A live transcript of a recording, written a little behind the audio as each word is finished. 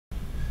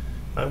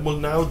I will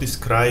now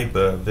describe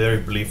very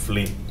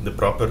briefly the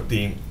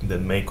property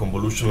that make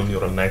convolutional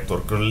neural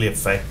network really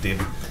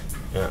effective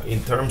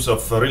in terms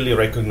of really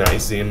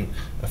recognizing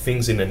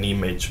things in an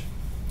image.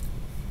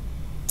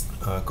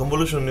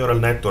 Convolutional neural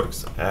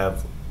networks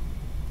have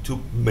two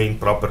main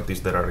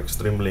properties that are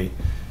extremely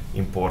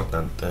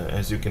important.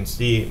 As you can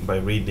see by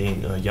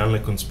reading Jan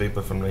LeCun's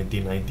paper from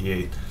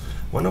 1998,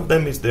 one of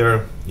them is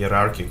they're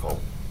hierarchical.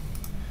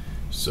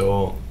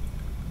 So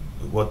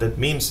what that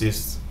means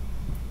is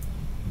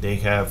they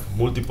have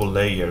multiple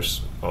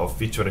layers of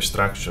feature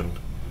extraction.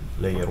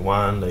 Layer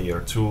 1,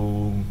 layer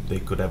 2, they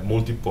could have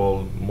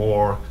multiple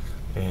more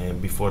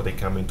before they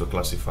come into a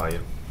classifier.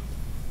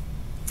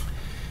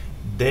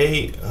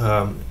 They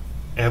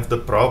have the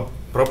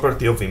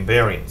property of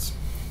invariance.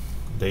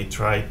 They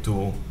try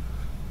to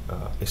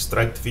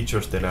extract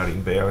features that are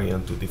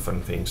invariant to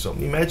different things. So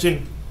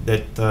imagine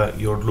that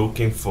you're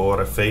looking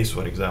for a face,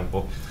 for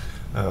example.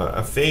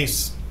 A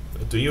face,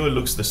 to you it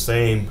looks the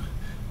same,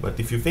 but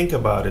if you think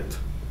about it,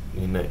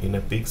 in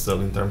a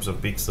pixel, in terms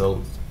of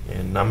pixels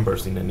and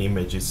numbers in an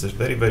image, it's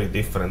very, very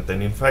different.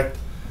 And in fact,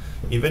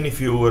 even if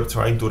you were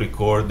trying to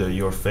record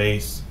your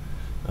face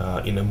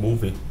in a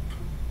movie,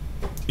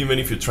 even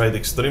if you tried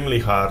extremely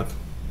hard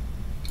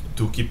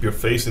to keep your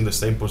face in the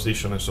same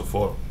position and so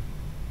forth,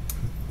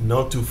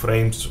 no two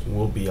frames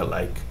will be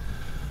alike.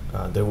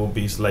 There will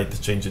be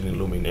slight change in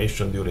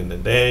illumination during the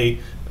day.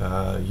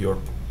 Your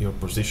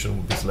position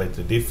will be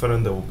slightly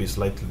different. There will be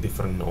slightly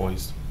different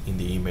noise in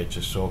the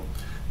image. So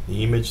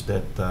the image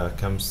that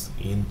comes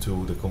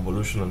into the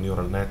convolutional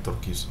neural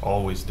network is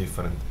always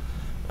different,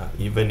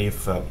 even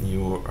if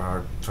you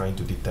are trying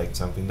to detect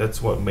something.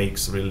 That's what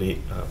makes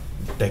really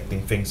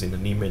detecting things in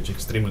an image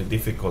extremely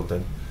difficult,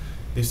 and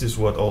this is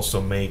what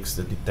also makes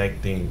the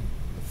detecting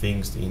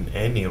things in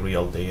any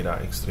real data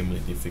extremely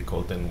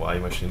difficult, and why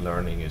machine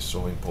learning is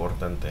so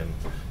important and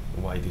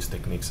why these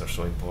techniques are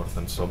so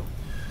important. So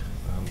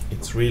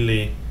it's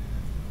really,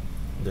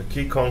 the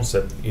key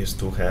concept is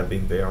to have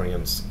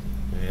invariance.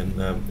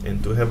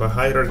 And to have a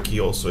hierarchy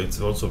also,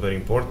 it's also very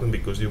important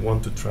because you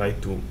want to try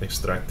to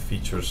extract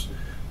features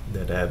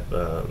that have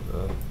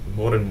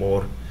more and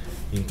more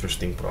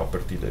interesting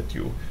property that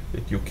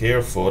you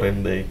care for,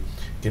 and they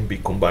can be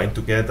combined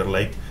together.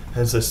 Like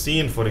as a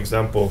scene, for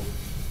example,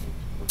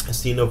 a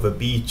scene of a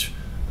beach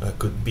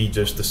could be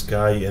just the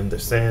sky and the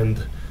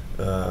sand,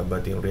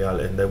 but in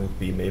reality, and that would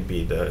be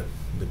maybe the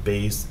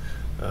base.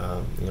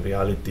 In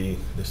reality,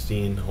 the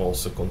scene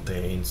also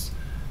contains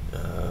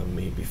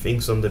maybe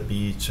things on the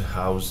beach,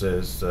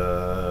 houses,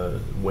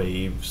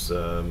 waves,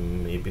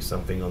 maybe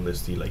something on the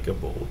sea like a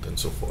boat and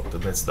so forth.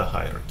 That's the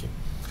hierarchy.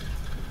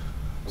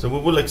 So we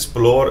will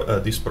explore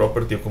this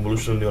property of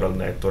convolutional neural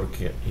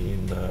network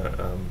in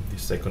the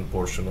second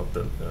portion of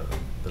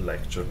the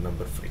lecture,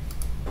 number 3.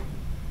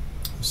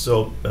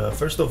 So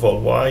first of all,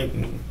 why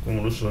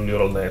convolutional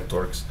neural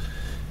networks?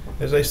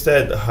 As I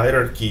said,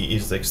 hierarchy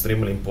is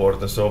extremely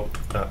important. So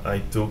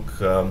I took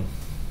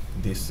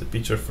this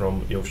picture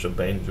from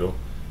Eugenio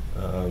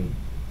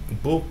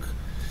book,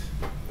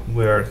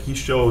 where he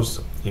shows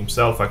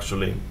himself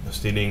actually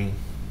sitting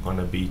on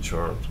a beach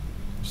or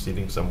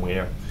sitting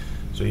somewhere.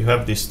 So you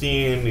have this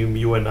scene,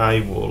 you and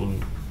I will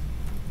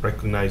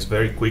recognize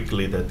very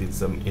quickly that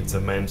it's a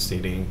man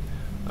sitting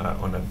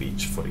on a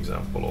beach, for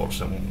example, or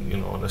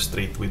on a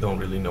street. We don't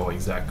really know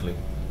exactly.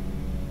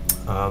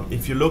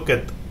 If you look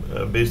at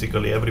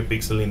basically every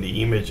pixel in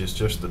the image is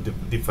just the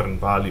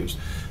different values.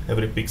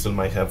 Every pixel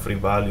might have 3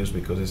 values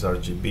because it's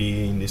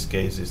RGB. In this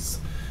case, it's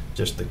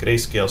just the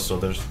grayscale, so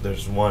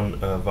there's one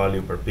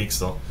value per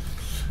pixel.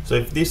 So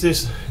if this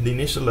is the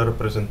initial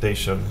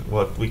representation,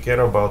 what we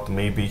care about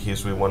maybe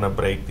is we want to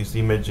break this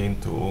image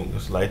into a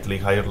slightly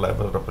higher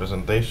level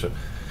representation.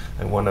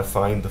 I want to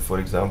find, for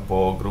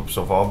example, groups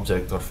of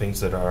objects or things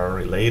that are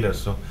related.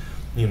 So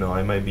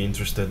I might be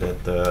interested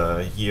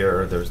that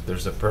here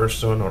there's a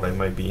person, or I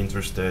might be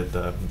interested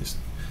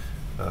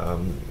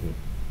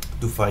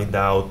to find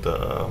out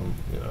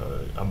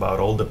about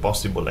all the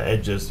possible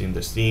edges in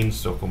the scene,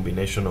 so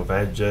combination of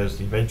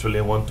edges. Eventually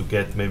I want to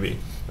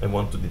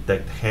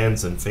detect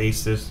hands and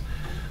faces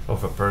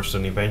of a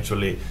person.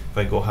 Eventually, if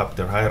I go up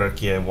the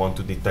hierarchy, I want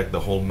to detect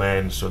the whole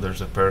man, so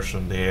there's a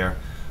person there.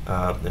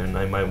 And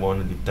I might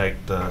want to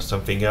detect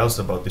something else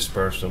about this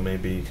person.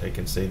 Maybe I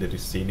can say that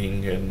he's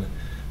sitting, and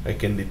I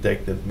can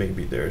detect that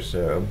maybe there's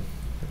a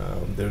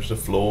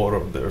floor,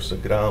 or there's a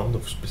ground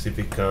of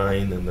specific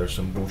kind, and there's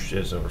some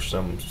bushes or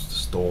some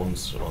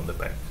stones on the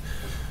back.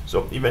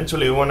 So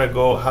eventually we want to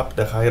go up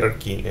the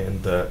hierarchy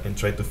and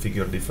try to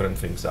figure different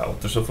things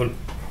out. So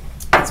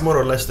it's more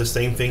or less the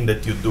same thing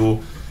that you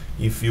do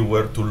if you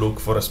were to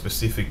look for a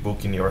specific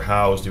book in your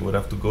house. You would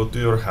have to go to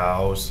your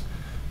house.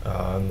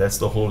 That's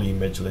the whole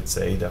image, let's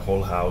say, the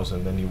whole house,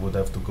 and then you would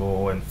have to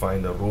go and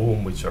find a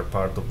room which are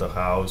part of the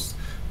house,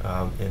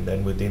 and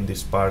then within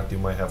this part you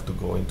might have to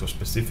go into a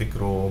specific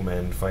room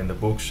and find a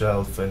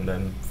bookshelf, and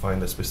then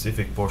find a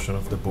specific portion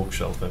of the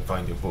bookshelf and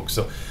find your book.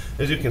 So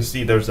as you can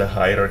see, there's a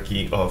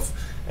hierarchy of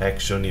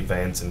action,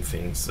 events and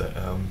things,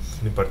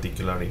 in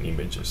particular in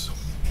images.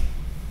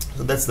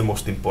 So that's the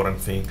most important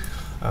thing.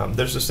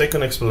 There's a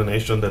second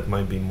explanation that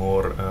might be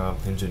more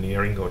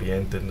engineering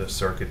oriented,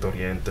 circuit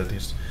oriented.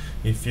 Is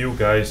if you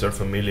guys are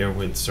familiar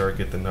with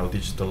circuit and how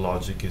digital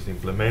logic is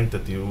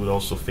implemented, you would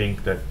also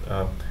think that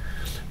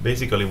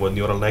basically what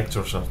neural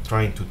networks are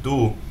trying to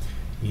do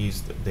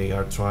is they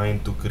are trying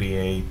to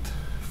create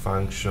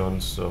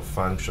functions of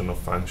function of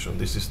function.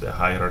 This is the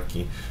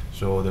hierarchy.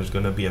 So there's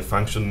going to be a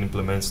function that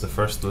implements the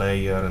first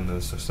layer, and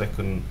there's a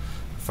second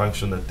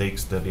function that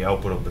takes the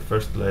output of the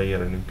first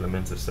layer and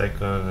implements the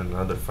second, and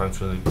another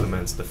function that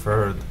implements the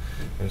third,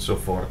 and so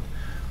forth.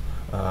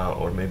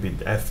 Or maybe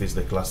F is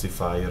the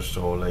classifier,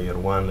 so layer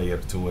 1, layer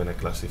 2, and a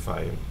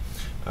classifier.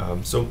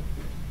 So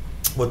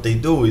what they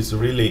do is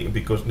really,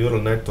 because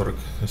neural network,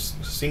 a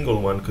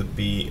single one could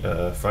be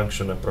a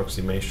function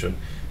approximation.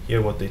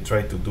 Here what they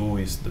try to do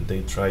is that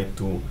they try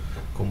to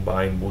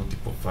combine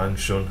multiple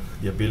function,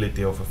 the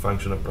ability of a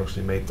function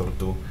approximator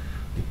to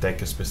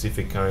detect a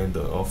specific kind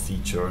of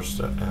features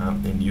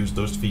and use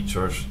those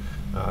features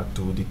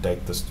to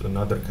detect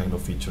another kind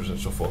of features and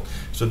so forth.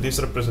 So this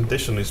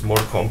representation is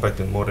more compact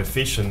and more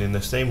efficient in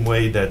the same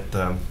way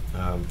that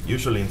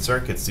usually in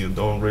circuits you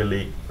don't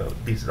really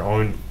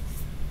design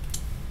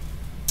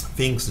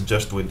things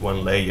just with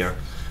one layer.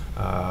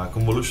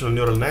 Convolutional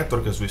neural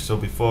network, as we saw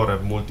before,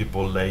 have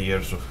multiple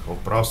layers of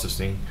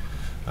processing.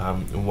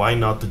 Why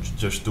not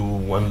just do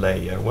one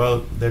layer?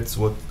 Well, that's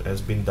what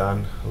has been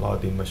done a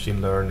lot in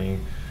machine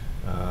learning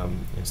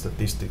and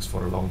statistics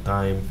for a long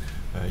time.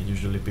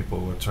 Usually people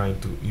were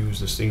trying to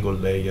use a single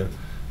layer.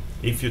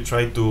 If you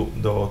try to,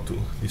 though, to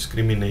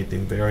discriminate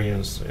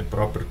invariance and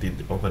property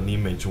of an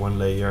image, one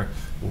layer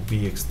will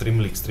be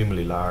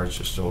extremely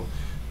large. So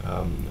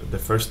the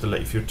first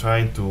layer, if you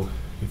try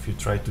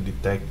to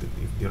detect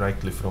it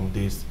directly from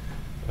these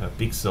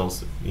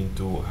pixels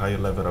into higher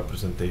level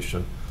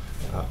representation,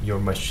 your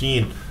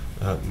machine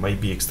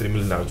might be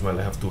extremely large. Well,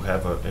 I have to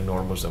have an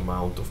enormous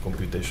amount of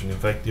computation. In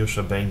fact,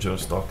 Eugenio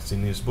Culurciello talks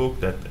in his book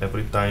that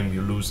every time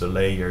you lose a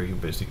layer, you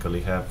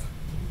basically have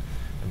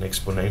an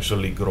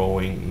exponentially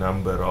growing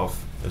number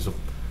of,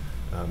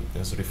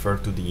 as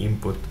referred to the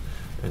input,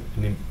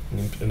 an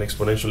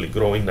exponentially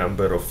growing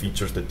number of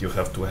features that you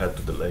have to add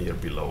to the layer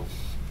below.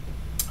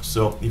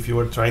 So if you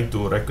were trying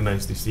to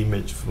recognize this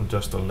image from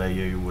just one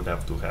layer, you would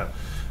have to have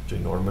an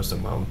enormous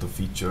amount of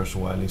features,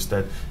 while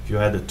instead, if you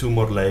added 2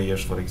 more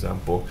layers, for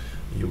example,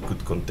 you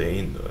could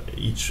contain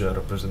each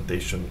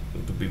representation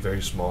to be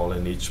very small,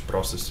 and each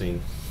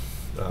processing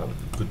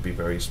could be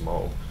very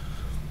small.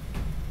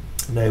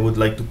 And I would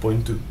like to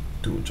point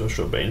to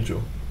Joshua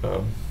Benjo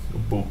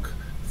book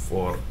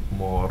for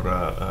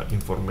more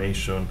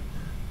information,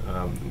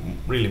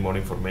 really more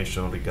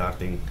information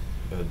regarding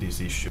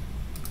this issue.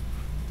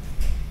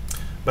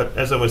 But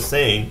as I was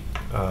saying,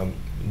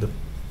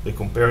 the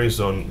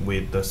comparison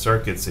with the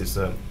circuits is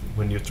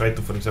when you try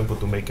to, for example,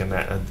 to make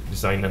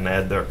design an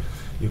adder,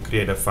 you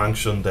create a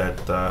function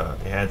that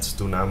adds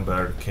to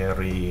number,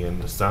 carry,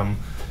 and sum,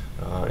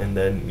 and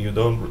then you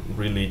don't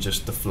really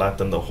just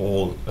flatten the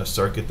whole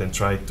circuit and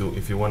try to,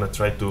 if you want to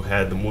try to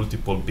add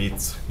multiple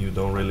bits, you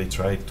don't really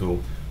try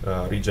to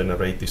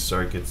regenerate these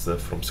circuits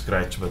from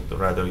scratch, but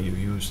rather you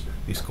use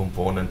these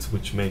components,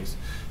 which makes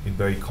it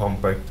very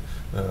compact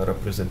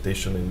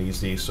representation and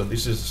easy. So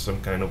this is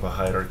some kind of a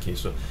hierarchy.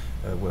 So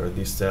where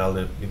this cell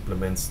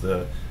implements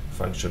the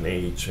function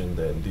h, and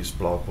then this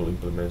block will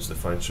implement the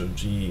function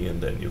g,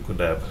 and then you could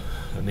have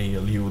an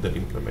ALU that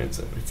implements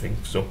everything.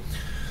 So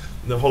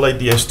the whole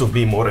idea is to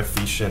be more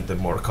efficient and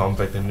more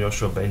compact, and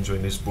Joshua Benjo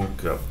in his book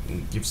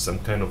gives some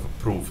kind of a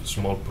proof,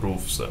 small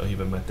proofs,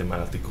 even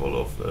mathematical,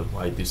 of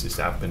why this is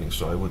happening.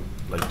 So I would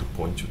like to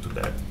point you to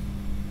that.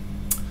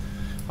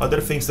 Other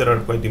things that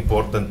are quite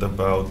important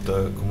about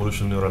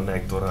convolutional neural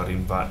network are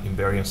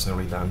invariance and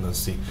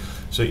redundancy.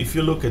 So if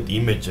you look at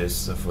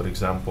images, for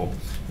example,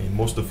 and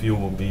most of you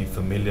will be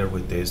familiar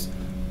with this,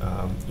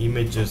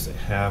 images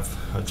have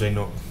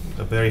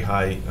a very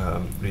high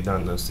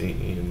redundancy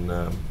in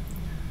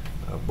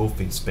both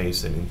in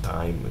space and in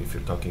time, if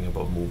you're talking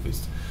about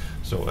movies.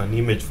 So an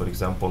image, for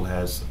example,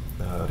 has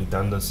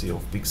redundancy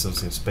of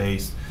pixels in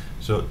space.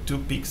 So 2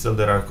 pixels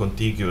that are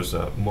contiguous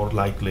more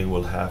likely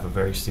will have a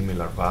very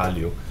similar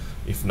value,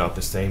 if not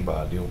the same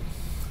value.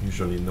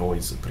 Usually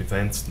noise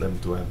prevents them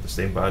to have the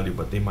same value,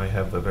 but they might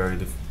have a very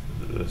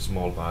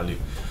small value.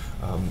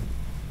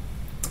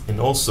 And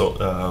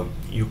also,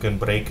 you can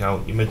break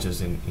out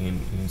images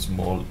in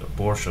small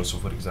portions. So,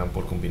 for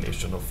example,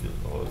 combination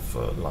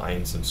of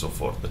lines and so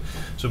forth.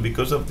 So,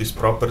 because of this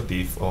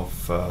property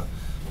of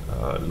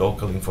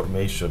local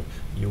information,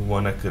 you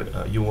wanna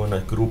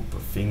group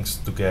things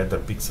together,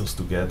 pixels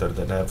together,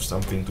 that have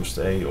something to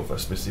say of a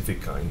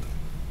specific kind.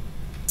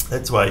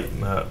 That's why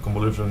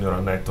convolutional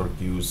neural network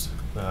use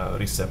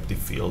receptive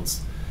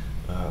fields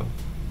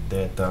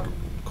that are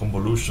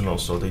convolutional,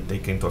 so they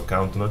take into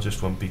account not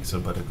just one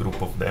pixel but a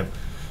group of them,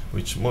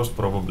 which most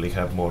probably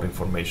have more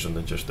information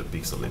than just the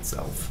pixel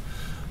itself.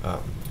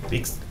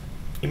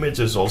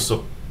 Images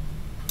also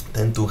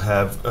tend to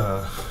have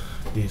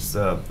this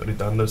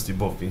redundancy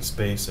both in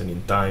space and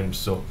in time.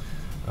 So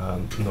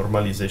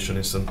normalization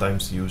is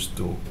sometimes used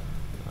to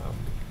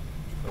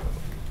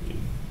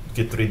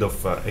get rid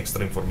of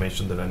extra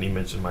information that an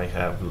image might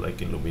have,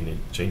 like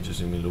changes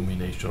in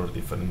illumination or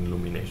different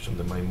illumination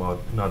that might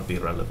not be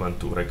relevant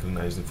to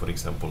recognizing, for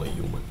example, a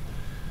human.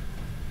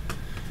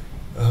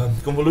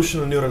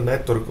 Convolutional neural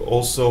network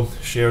also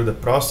share the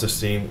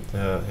processing,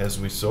 as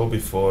we saw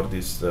before,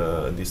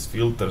 this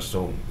filter.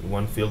 So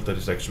one filter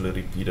is actually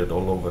repeated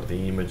all over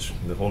the image.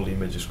 The whole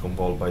image is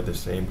convolved by the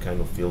same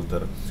kind of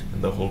filter,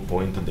 and the whole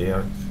point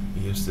there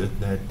is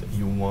that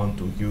you want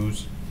to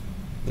use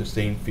the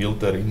same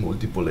filter in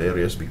multiple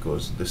areas,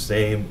 because the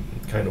same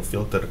kind of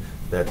filter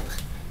that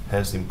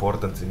has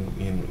importance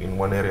in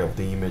one area of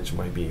the image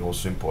might be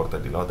also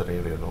important in other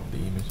areas of the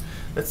image.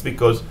 That's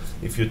because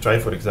if you try,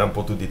 for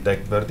example, to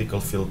detect vertical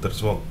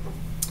filters, well,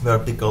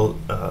 vertical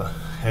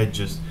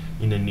edges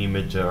in an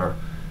image are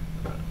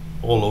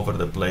all over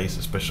the place,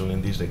 especially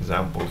in this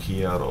example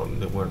here, or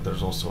where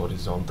there's also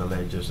horizontal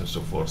edges and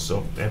so forth.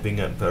 So having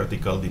a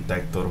vertical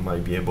detector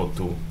might be able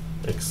to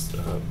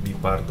be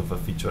part of a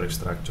feature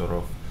extractor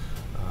of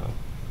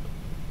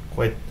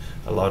quite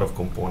a lot of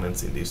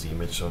components in this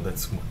image, so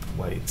that's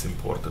why it's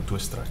important to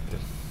extract it.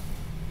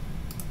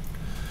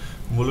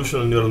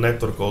 Convolutional neural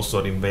network also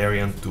are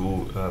invariant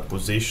to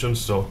position,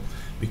 so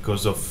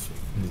because of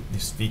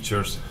these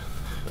features,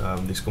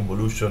 this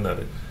convolution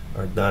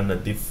are done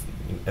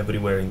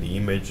everywhere in the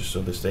image,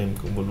 so the same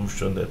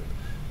convolution that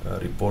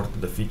reported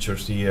the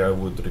features here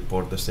would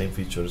report the same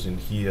features in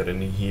here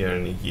and in here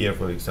and in here,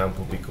 for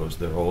example, because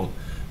they're all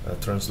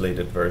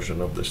translated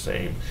version of the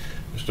same.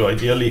 So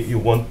ideally, if you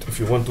want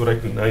to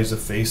recognize a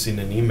face in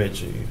an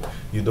image,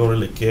 you don't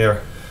really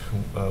care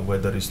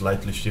whether it's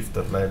slightly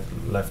shifted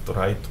left to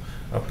right,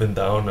 up and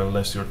down,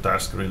 unless your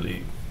task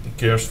really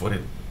cares for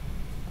it.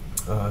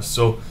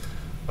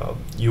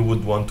 You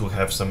would want to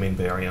have some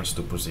invariance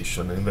to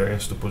position.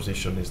 Invariance to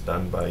position is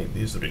done by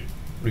these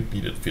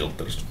repeated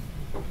filters,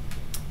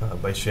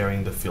 by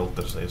sharing the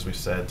filters, as we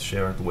said,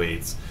 shared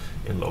weights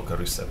in local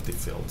receptive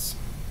fields.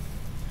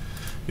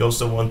 You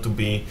also want to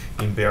be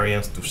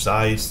invariant to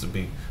size.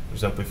 For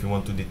example, if you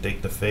want to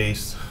detect the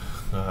face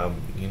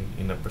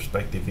in a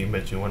perspective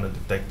image, you want to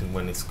detect it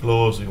when it's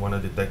close. You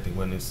want to detect it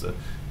when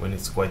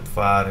it's quite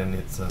far and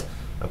it's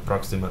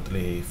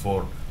approximately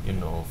 4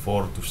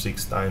 to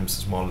 6 times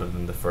smaller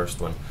than the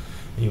first one.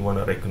 You want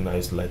to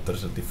recognize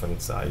letters of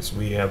different size.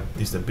 We have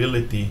this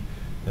ability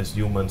as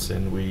humans,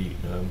 and we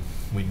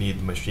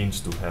need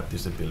machines to have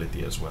this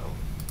ability as well.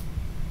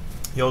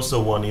 You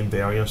also want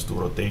invariance to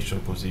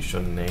rotation,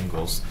 position, and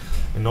angles,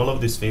 and all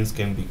of these things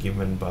can be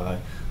given by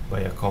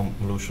a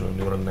convolutional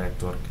neural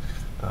network.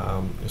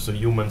 So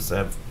humans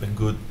have a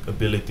good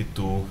ability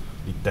to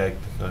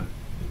detect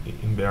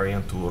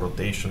invariant to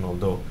rotation,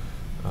 although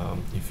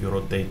if you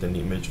rotate an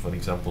image, for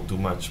example, too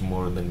much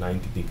more than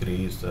 90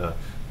 degrees,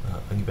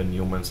 even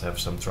humans have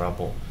some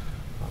trouble.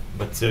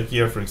 But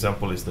here, for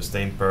example, is the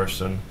same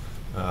person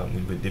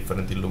with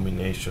different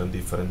illumination,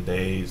 different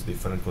days,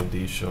 different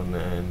condition,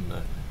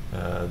 and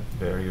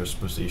various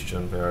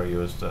position,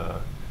 various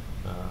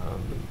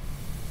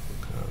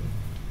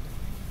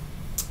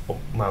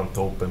mouth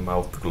open,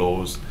 mouth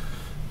closed.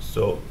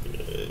 So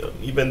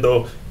even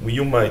though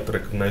you might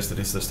recognize that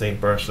it's the same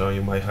person,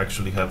 you might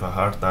actually have a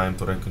hard time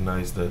to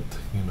recognize that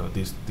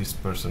this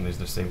person is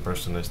the same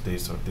person as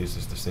this, or this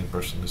is the same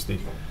person as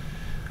this.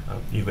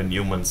 Even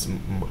humans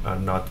are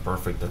not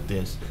perfect at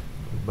this,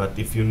 but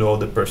if you know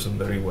the person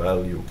very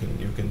well, you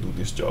can do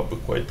this job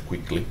quite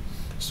quickly.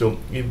 So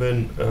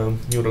even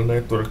neural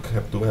network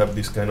have to have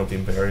this kind of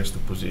invariance to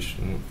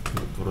position,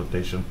 to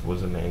rotation,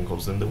 pose, and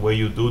angles. And the way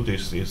you do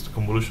this is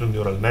convolutional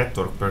neural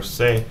network per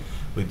se,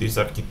 with this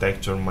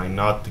architecture, might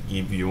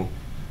give you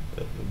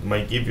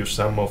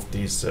some of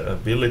this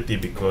ability,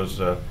 because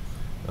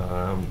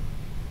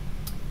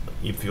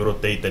if you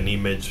rotate an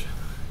image,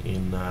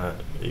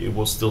 it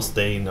will still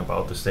stay in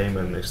about the same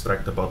and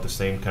extract about the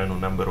same kind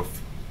of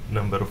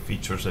number of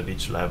features at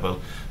each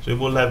level. So it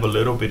will have a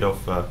little bit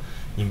of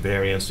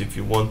invariance. If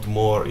you want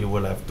more, you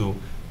will have to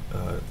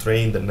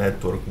train the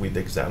network with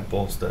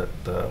examples that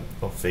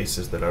of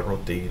faces that are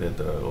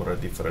rotated or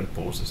at different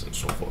poses and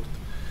so forth.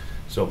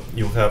 So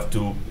you have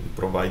to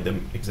provide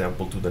them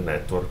example to the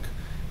network,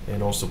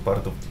 and also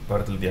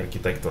partly the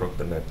architecture of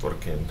the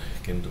network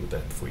can do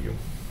that for you.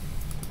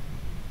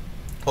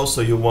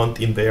 Also, you want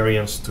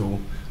invariance to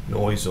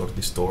noise or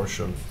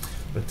distortion.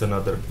 That's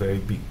another very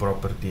big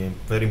property and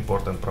very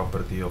important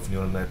property of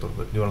neural network.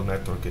 But neural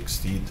network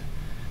exceed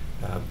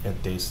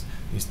at this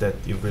is that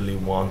you really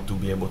want to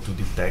be able to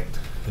detect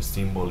a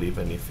symbol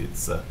even if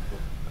it's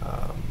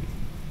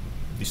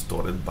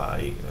distorted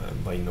by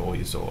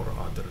noise or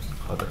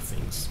other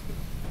things.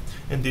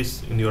 And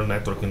this neural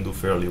network can do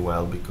fairly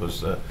well,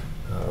 because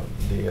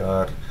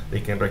they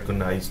can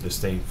recognize the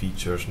same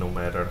features no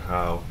matter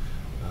how.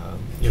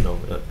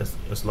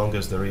 As long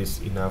as there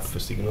is enough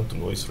signal to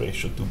noise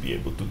ratio to be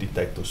able to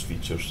detect those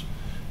features.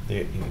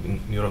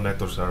 Neural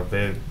networks are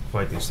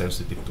quite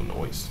insensitive to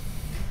noise.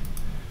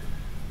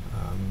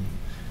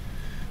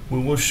 We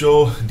will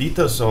show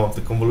details of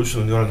the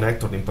convolutional neural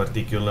network, in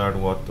particular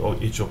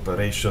what each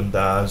operation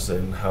does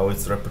and how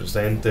it's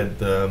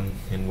represented,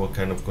 and what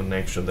kind of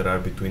connection there are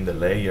between the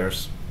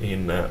layers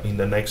in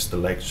the next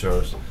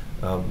lectures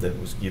that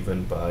was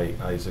given by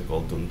Isaac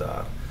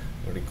Oldundar,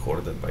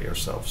 recorded by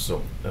yourself.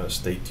 So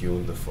stay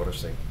tuned for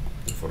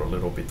a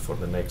little bit for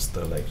the next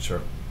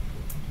lecture.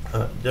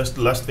 Just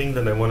the last thing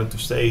that I wanted to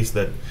say is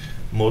that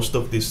most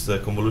of this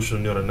convolutional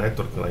neural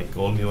network, like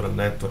all neural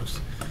networks,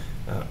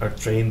 are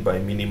trained by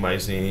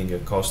minimizing a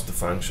cost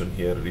function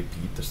here,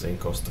 repeat the same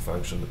cost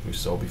function that we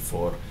saw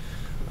before.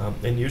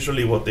 And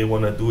usually what they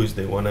want to do is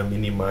they want to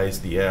minimize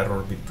the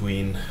error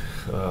between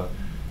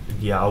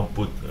the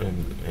output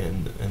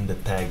and the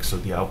tag, so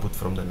the output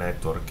from the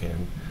network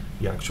and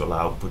the actual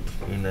output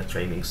in a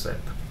training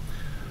set.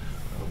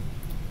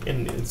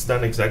 And it's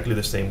done exactly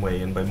the same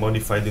way, and by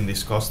modifying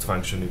this cost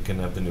function you can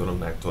have the neural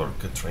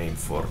network trained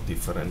for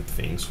different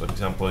things. For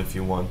example, if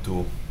you want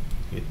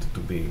it to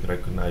be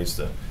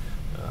recognized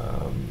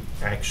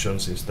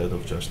actions instead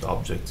of just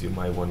objects, you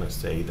might want to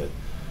say that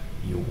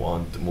you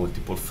want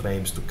multiple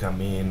frames to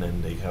come in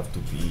and they have to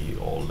be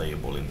all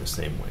labeled in the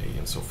same way,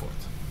 and so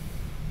forth.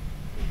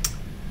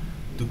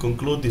 To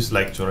conclude this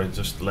lecture, I'd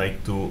just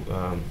like to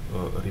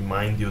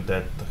remind you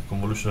that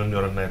convolutional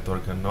neural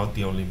networks are not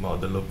the only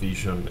model of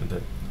vision.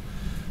 That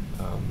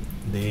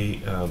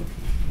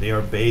they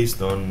are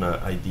based on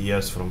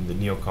ideas from the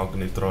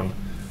neocognitron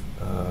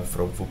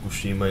from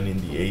Fukushima in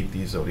the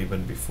 80s or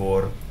even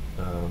before,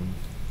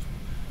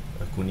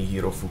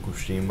 Kunihiro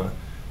Fukushima.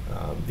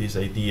 This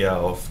idea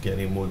of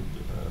getting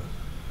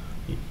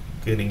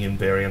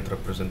invariant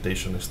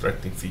representation,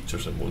 extracting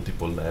features at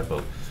multiple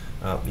levels.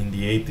 In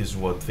the 80s,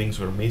 what things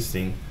were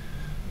missing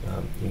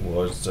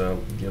was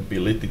the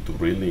ability to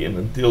really, and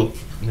until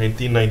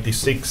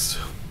 1996,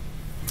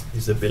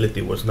 this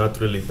ability was not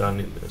really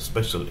done,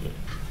 especially,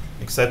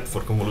 except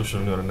for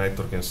convolutional neural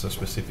network in some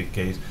specific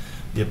case,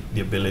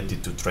 the ability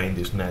to train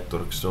this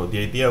network. So the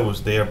idea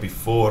was there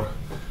before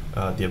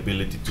the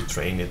ability to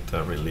train it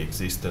really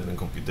existed, and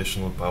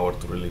computational power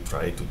to really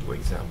try to do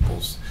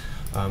examples.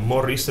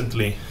 More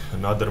recently,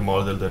 another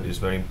model that is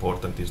very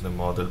important is the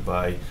model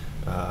by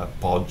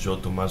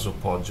Tommaso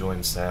Poggio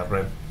and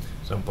Serre.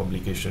 Some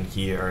publication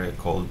here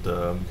called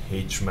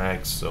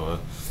HMax or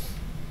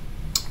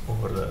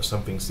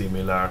something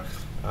similar.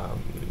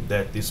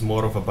 That is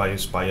more of a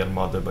biospire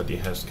model, but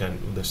it has kind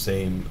of the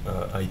same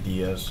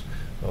ideas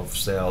of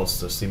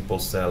cells, a simple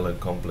cell and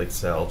complex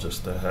cell,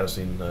 just has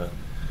in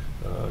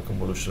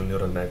convolutional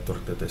neural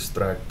network that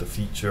extract the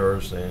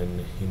features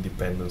and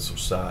independence of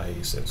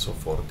size and so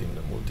forth in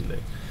the multi-layer.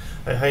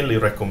 I highly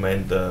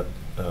recommend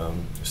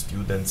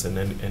students and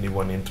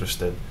anyone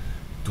interested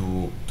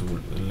to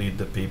read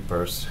the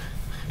papers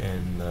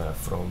and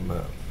from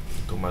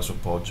Tommaso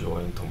Poggio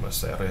and Thomas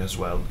Serre as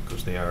well,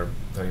 because they are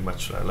very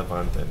much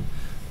relevant, and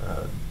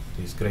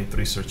these great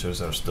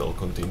researchers are still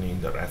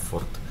continuing their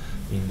effort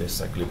in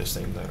exactly the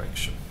same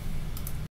direction.